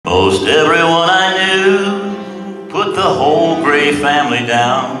Most everyone I knew put the whole Gray family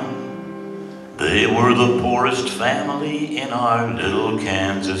down. They were the poorest family in our little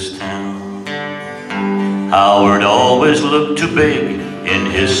Kansas town. Howard always looked too big in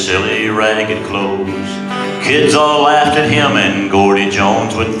his silly ragged clothes. Kids all laughed at him and Gordy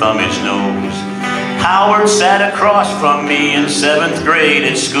Jones would thumb his nose. Howard sat across from me in 7th grade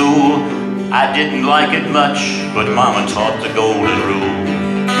at school. I didn't like it much, but Mama taught the golden rule.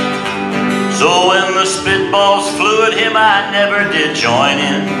 So when the spitballs flew at him, I never did join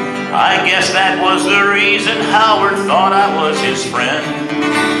in. I guess that was the reason Howard thought I was his friend.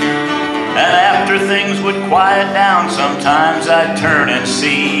 And after things would quiet down, sometimes I'd turn and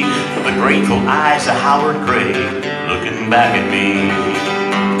see the grateful eyes of Howard Gray looking back at me.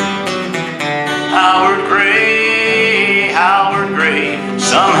 Howard Gray, Howard Gray,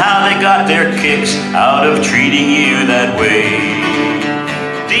 somehow they got their kicks out of treating you that way.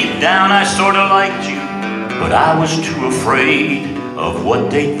 Deep down I sorta liked you, but I was too afraid of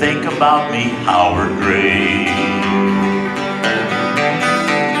what they'd think about me, Howard Gray.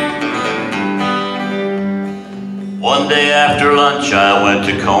 One day after lunch I went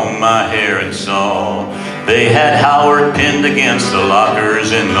to comb my hair and saw they had Howard pinned against the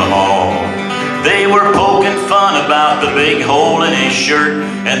lockers in the hall. They were poking fun about the big hole in his shirt,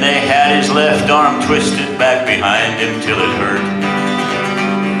 and they had his left arm twisted back behind him till it hurt.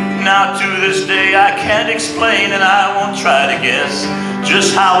 Now to this day I can't explain, and I won't try to guess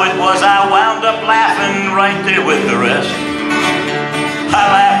just how it was I wound up laughing right there with the rest. I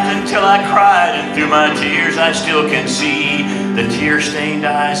laughed until I cried, and through my tears I still can see the tear-stained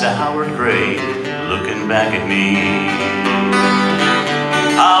eyes of Howard Gray looking back at me.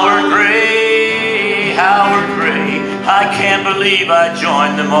 Howard Gray, Howard Gray, I can't believe I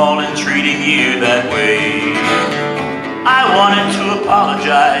joined them all in treating you that way. I wanted to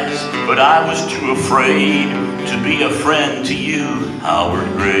apologize, but I was too afraid to be a friend to you, Howard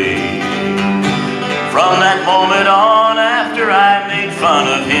Gray. From that moment on, after I made fun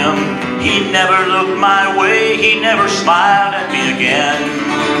of him, he never looked my way, he never smiled at me again.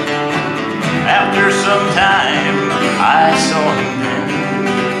 After some time, I saw him then.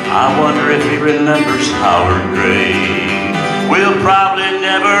 I wonder if he remembers Howard Gray. We'll probably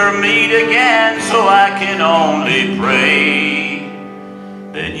never meet again, so I can only pray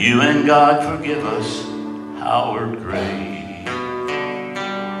that you and God forgive us, Howard Gray.